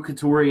Giroux,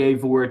 Couturier,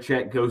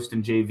 Voracek, Ghost,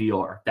 and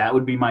JVR. That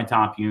would be my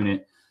top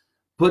unit.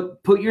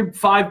 Put your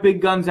 5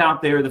 big guns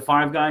out there, the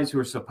 5 guys who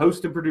are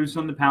supposed to produce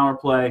on the power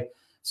play.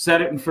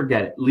 Set it and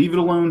forget it. Leave it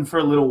alone for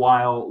a little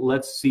while.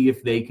 Let's see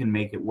if they can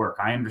make it work.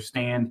 I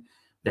understand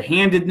the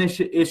handedness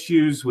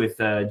issues with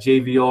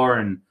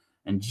JVR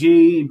and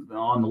G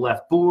on the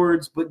left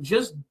boards, but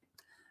just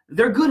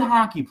they're good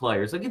hockey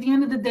players. Like at the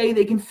end of the day,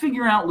 they can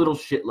figure out little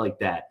shit like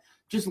that.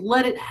 Just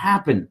let it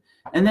happen.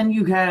 And then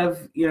you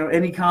have,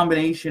 any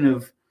combination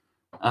of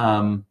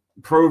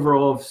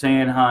Provorov,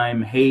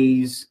 Sanheim,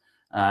 Hayes,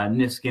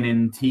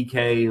 Niskanen,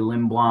 TK,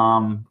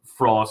 Lindblom,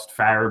 Frost,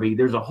 Farabee.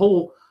 There's a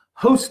whole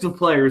host of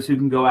players who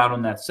can go out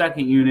on that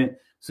second unit.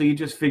 So you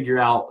just figure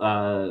out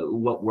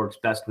what works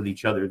best with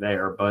each other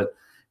there. But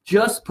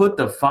Just put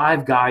the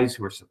 5 guys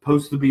who are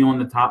supposed to be on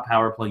the top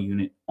power play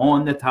unit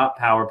on the top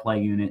power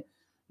play unit.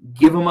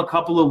 Give them a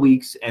couple of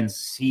weeks and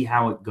see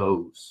how it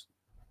goes.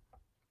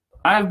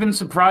 I've been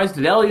surprised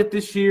at Elliott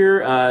this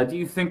year. Do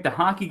you think the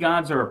hockey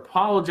gods are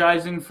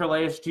apologizing for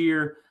last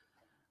year?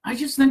 I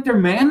just think they're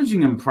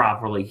managing him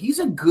properly. He's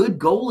a good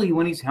goalie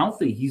when he's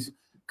healthy. He's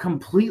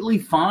completely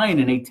fine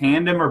in a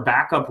tandem or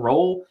backup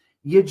role.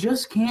 You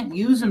just can't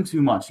use him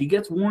too much. He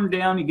gets worn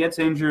down, he gets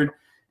injured,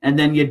 and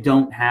then you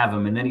don't have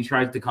him. And then he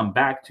tries to come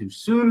back too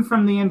soon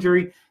from the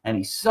injury, and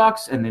he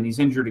sucks, and then he's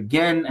injured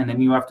again, and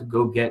then you have to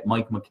go get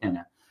Mike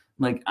McKenna.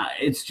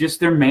 It's just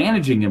they're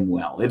managing him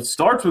well. It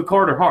starts with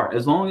Carter Hart.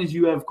 As long as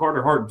you have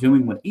Carter Hart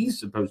doing what he's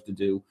supposed to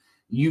do,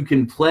 you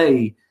can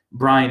play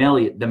Brian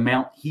Elliott the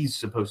amount he's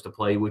supposed to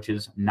play, which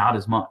is not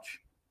as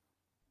much.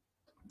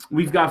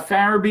 We've got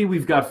Farabee,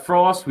 we've got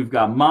Frost, we've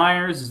got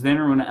Myers. Is there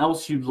anyone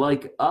else you'd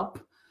like up?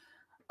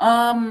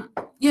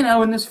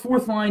 In this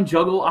fourth line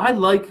juggle, I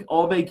like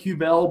Aube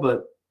Kubel,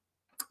 but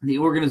the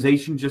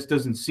organization just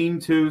doesn't seem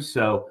to.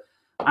 So,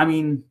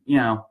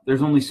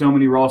 there's only so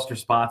many roster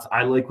spots.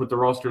 I like what the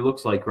roster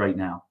looks like right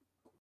now.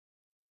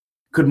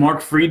 Could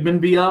Mark Friedman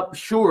be up?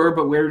 Sure,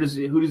 but who does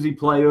he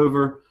play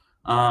over?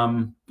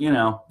 I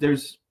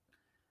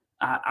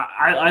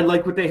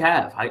like what they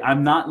have.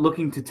 I'm not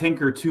looking to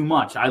tinker too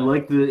much.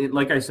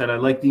 Like I said, I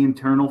like the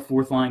internal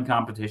fourth line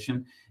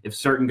competition. If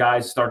certain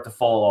guys start to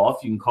fall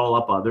off, you can call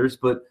up others.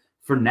 But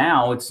for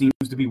now, it seems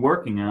to be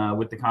working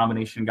with the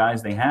combination of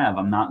guys they have.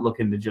 I'm not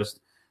looking to just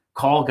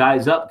call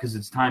guys up because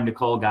it's time to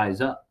call guys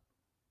up.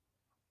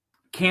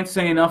 Can't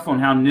say enough on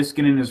how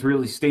Niskanen has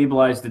really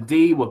stabilized the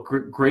D. What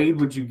grade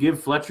would you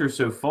give Fletcher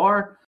so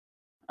far?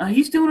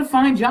 He's doing a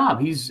fine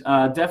job. He's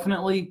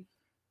definitely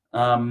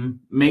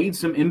made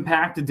some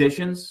impact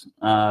additions.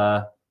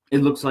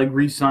 It looks like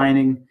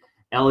re-signing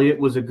Elliott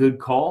was a good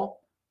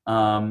call.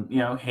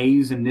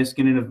 Hayes and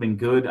Niskanen have been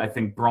good. I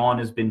think Braun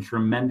has been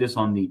tremendous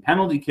on the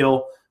penalty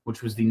kill,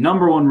 which was the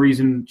number one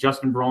reason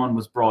Justin Braun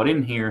was brought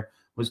in here,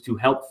 was to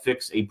help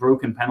fix a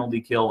broken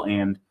penalty kill,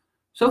 and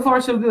so far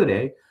so good,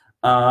 eh?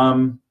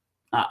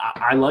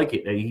 I like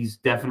it. He's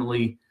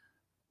definitely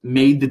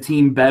made the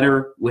team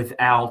better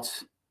without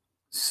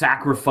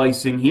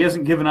sacrificing. He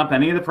hasn't given up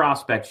any of the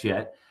prospects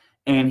yet,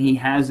 and he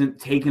hasn't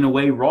taken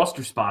away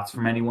roster spots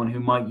from anyone who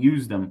might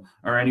use them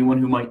or anyone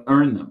who might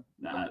earn them.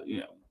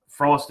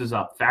 Frost is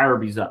up,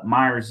 Farabee's up,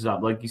 Myers is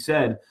up. Like you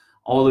said,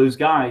 all those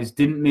guys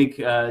didn't make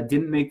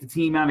the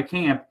team out of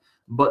camp,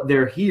 but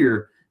they're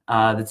here.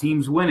 The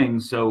team's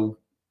winning, so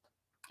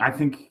I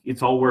think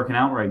it's all working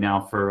out right now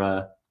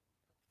for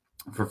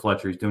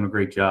Fletcher. He's doing a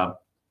great job.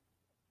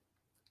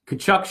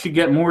 Tkachuk should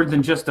get more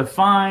than just a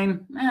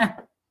fine.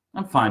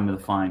 I'm fine with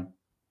a fine.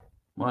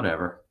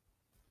 Whatever.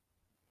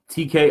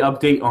 TK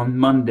update on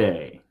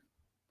Monday.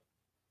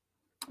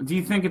 Do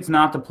you think it's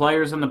not the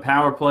players on the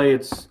power play?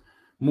 It's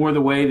more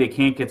the way they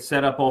can't get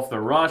set up off the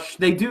rush.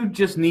 They do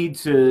just need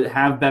to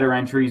have better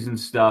entries and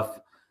stuff.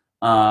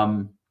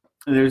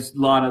 There's a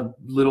lot of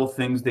little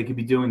things they could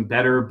be doing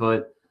better,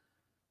 but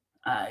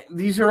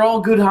these are all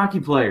good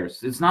hockey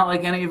players. It's not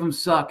like any of them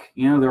suck.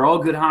 They're all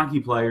good hockey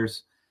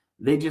players.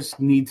 They just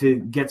need to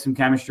get some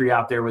chemistry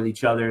out there with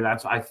each other.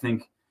 That's, I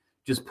think,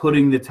 just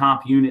putting the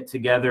top unit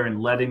together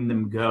and letting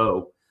them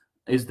go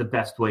is the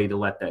best way to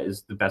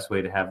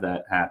have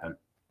that happen.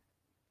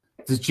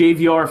 Does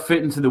JVR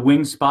fit into the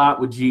wing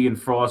spot with G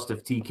and Frost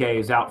if TK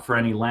is out for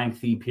any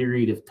lengthy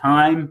period of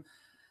time?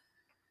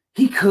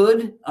 He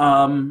could.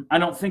 I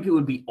don't think it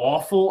would be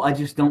awful. I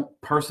just don't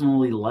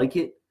personally like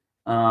it.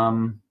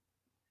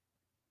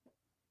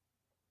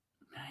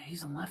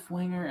 He's a left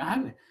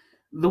winger.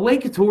 The way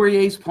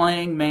Couturier's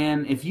playing,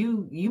 man, if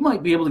you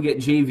might be able to get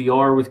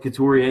JVR with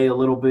Couturier a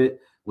little bit,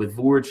 with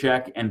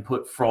Voracek, and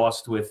put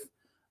Frost with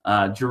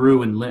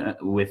Giroux and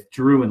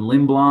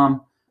Lindblom.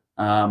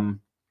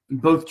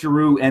 Both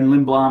Giroux and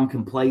Lindblom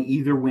can play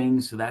either wing,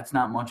 so that's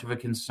not much of a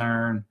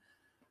concern.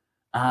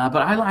 But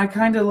I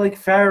kind of like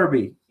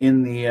Farabee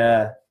in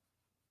the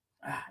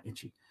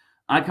itchy.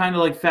 I kind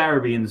of like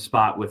Farabee in the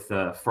spot with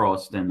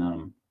Frost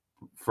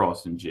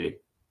and G.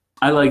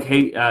 I like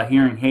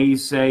hearing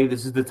Hayes say,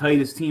 this is the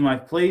tightest team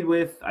I've played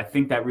with. I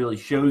think that really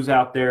shows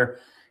out there.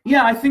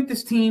 Yeah, I think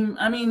this team,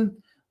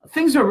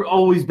 things are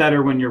always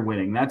better when you're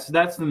winning. That's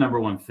the number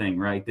one thing,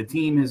 right? The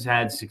team has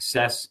had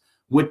success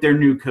with their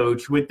new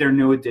coach, with their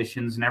new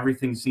additions, and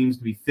everything seems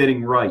to be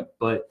fitting right.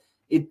 But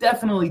it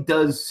definitely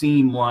does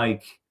seem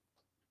like,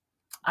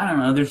 I don't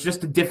know, there's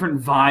just a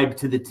different vibe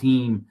to the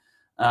team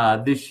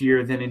this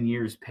year than in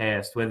years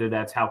past, whether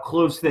that's how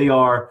close they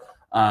are,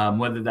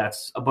 whether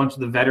that's a bunch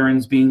of the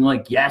veterans being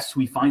like, yes,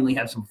 we finally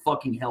have some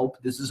fucking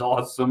help. This is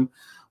awesome.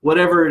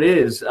 Whatever it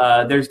is,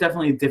 there's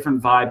definitely a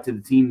different vibe to the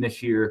team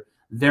this year.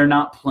 They're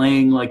not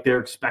playing like they're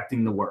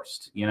expecting the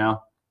worst,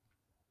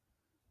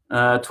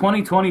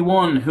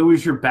 2021, who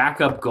is your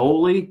backup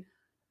goalie?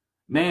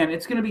 Man,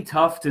 it's going to be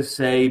tough to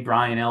say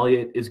Brian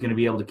Elliott is going to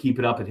be able to keep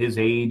it up at his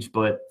age,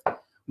 but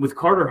with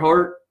Carter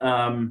Hart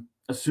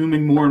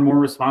assuming more and more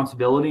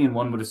responsibility, and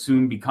one would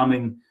assume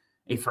becoming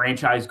a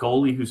franchise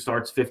goalie who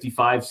starts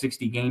 55,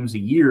 60 games a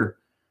year,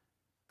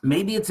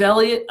 maybe it's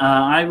Elliott.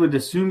 I would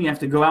assume you have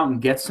to go out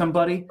and get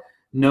somebody.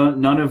 No,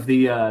 none of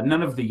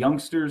the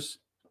youngsters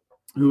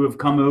who have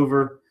come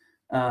over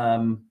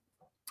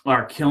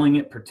are killing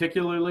it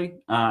particularly.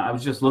 I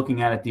was just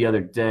looking at it the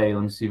other day.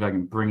 Let me see if I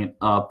can bring it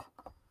up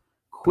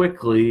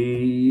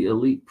quickly.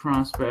 Elite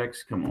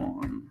prospects, come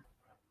on.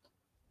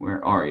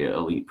 Where are you,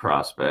 elite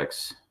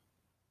prospects?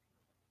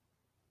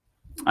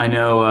 I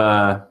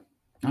know.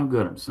 Oh,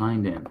 good. I'm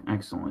signed in.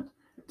 Excellent.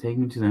 Take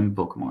me to them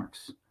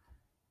bookmarks.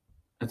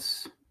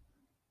 Let's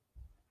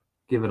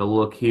give it a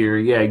look here.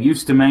 Yeah,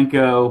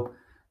 Ustimenko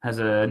has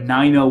a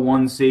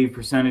 901 save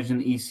percentage in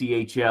the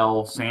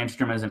ECHL.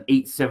 Sandstrom has an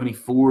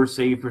 874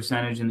 save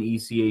percentage in the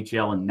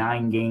ECHL in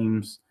 9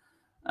 games.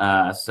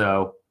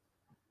 So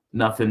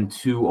nothing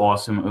too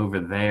awesome over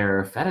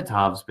there.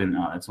 Fedotov's been,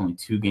 it's only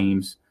 2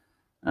 games.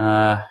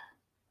 Yeah,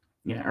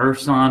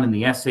 Urson in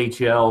the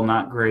SHL,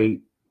 not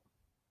great.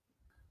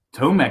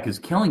 Tomek is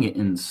killing it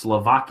in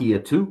Slovakia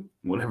too,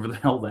 whatever the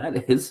hell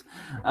that is.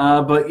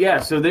 But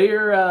yeah, so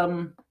they're,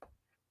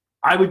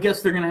 I would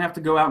guess they're going to have to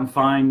go out and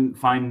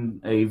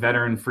find a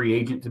veteran free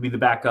agent to be the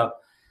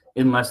backup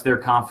unless they're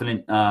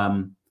confident.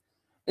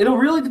 It'll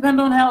really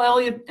depend on how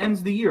Elliott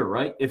ends the year,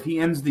 right? If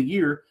he ends the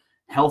year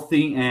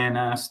healthy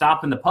and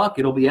stopping the puck,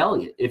 it'll be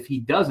Elliott. If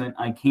he doesn't,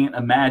 I can't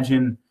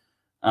imagine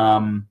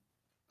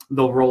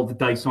they'll roll the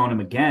dice on him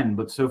again,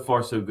 but so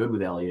far so good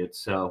with Elliott.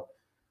 So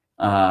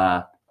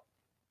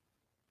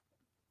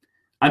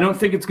I don't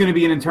think it's going to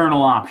be an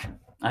internal option.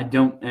 I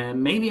don't.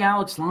 Maybe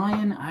Alex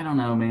Lyon. I don't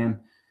know, man.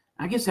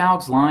 I guess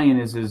Alex Lyon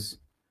is as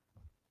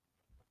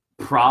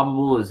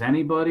probable as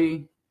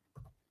anybody.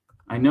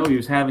 I know he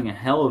was having a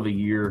hell of a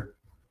year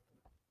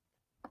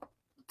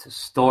to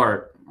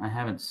start. I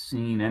haven't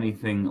seen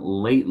anything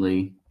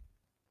lately.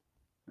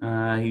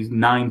 He's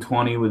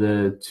 920 with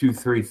a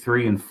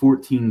 2.33 in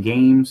 14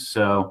 games.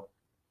 So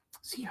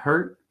is he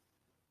hurt?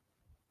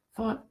 I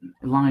thought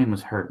Lyon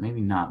was hurt.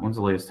 Maybe not. When's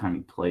the latest time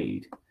he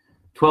played?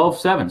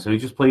 12-7, so he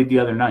just played the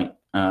other night.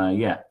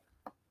 Yeah.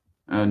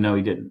 No,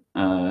 he didn't.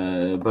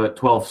 But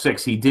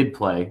 12-6, he did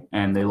play,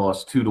 and they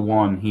lost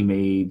 2-1. He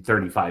made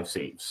 35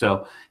 saves.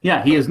 So,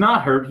 yeah, he is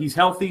not hurt. He's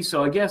healthy.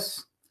 So I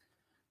guess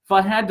if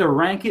I had to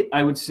rank it,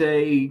 I would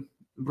say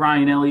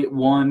Brian Elliott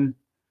 1,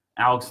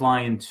 Alex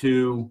Lyon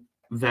 2,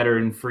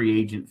 veteran free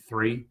agent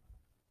 3.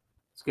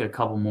 Let's get a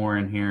couple more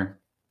in here.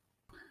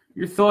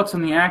 Your thoughts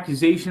on the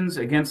accusations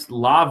against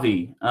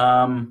Lavi?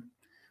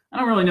 I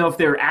don't really know if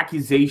they're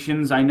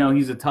accusations. I know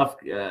he's a tough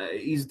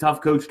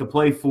coach to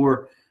play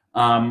for.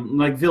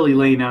 Like Ville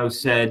Leno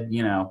said,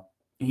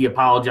 he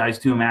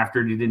apologized to him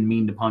after he didn't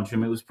mean to punch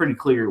him. It was pretty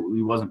clear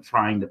he wasn't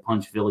trying to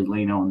punch Ville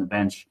Leno on the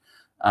bench.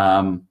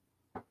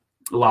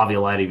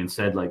 Laviolette even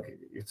said, like,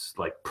 it's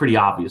like pretty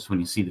obvious when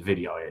you see the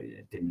video.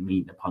 I didn't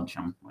mean to punch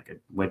him. Like, I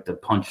went to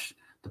punch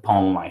the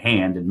palm of my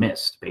hand and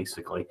missed,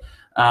 basically.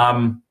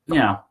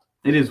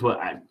 It is what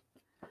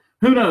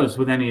who knows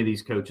with any of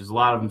these coaches? A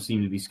lot of them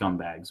seem to be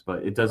scumbags,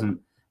 but it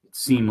doesn't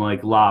seem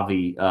like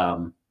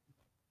Lavi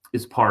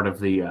is part of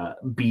the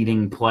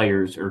beating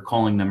players or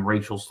calling them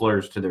racial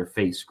slurs to their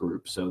face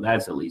group. So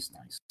that's at least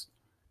nice.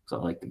 So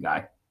I like the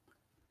guy.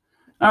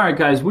 All right,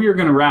 guys, we are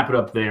going to wrap it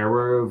up there.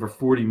 We're over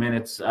 40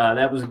 minutes.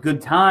 That was a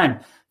good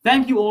time.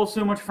 Thank you all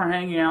so much for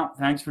hanging out.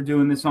 Thanks for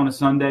doing this on a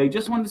Sunday.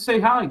 Just wanted to say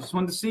hi. Just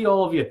wanted to see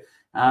all of you.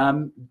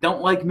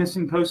 Don't like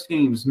missing post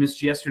games.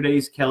 Missed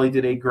yesterday's. Kelly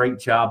did a great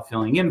job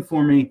filling in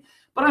for me.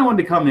 But I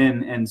wanted to come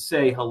in and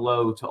say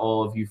hello to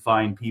all of you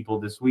fine people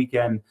this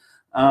weekend.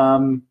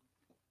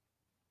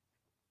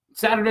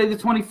 Saturday the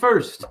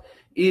 21st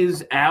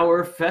is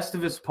our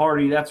Festivus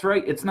party. That's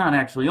right. It's not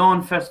actually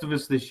on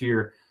Festivus this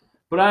year,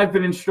 but I've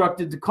been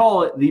instructed to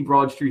call it the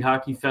Broad Street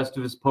Hockey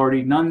Festivus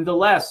party.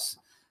 Nonetheless,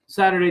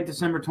 Saturday,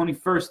 December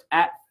 21st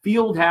at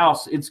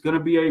Fieldhouse. It's going to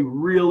be a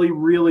really,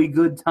 really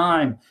good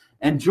time.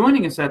 And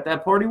joining us at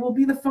that party will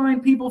be the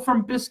fine people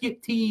from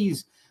Biscuit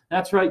Tees.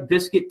 That's right,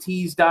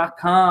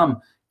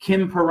 BiscuitTees.com.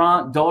 Kim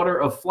Perrant,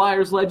 daughter of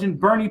Flyers legend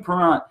Bernie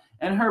Perrant,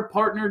 and her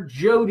partner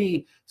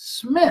Jody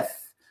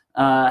Smith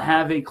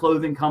have a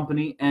clothing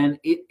company, and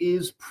it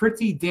is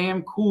pretty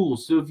damn cool.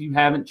 So if you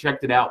haven't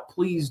checked it out,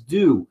 please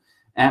do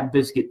at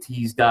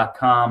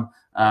BiscuitTees.com.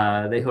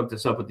 They hooked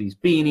us up with these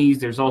beanies.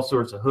 There's all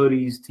sorts of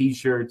hoodies,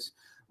 T-shirts,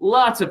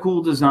 lots of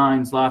cool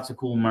designs, lots of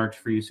cool merch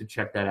for you. So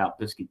check that out,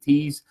 Biscuit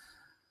Tees.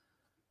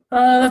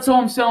 That's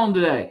all I'm selling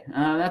today.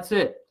 That's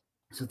it.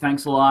 So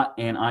thanks a lot,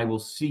 and I will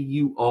see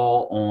you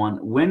all on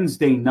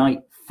Wednesday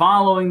night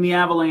following the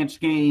Avalanche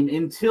game.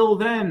 Until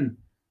then,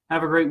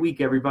 have a great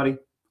week, everybody.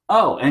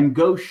 Oh, and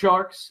go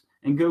Sharks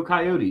and go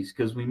Coyotes,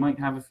 because we might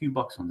have a few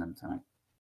bucks on them tonight.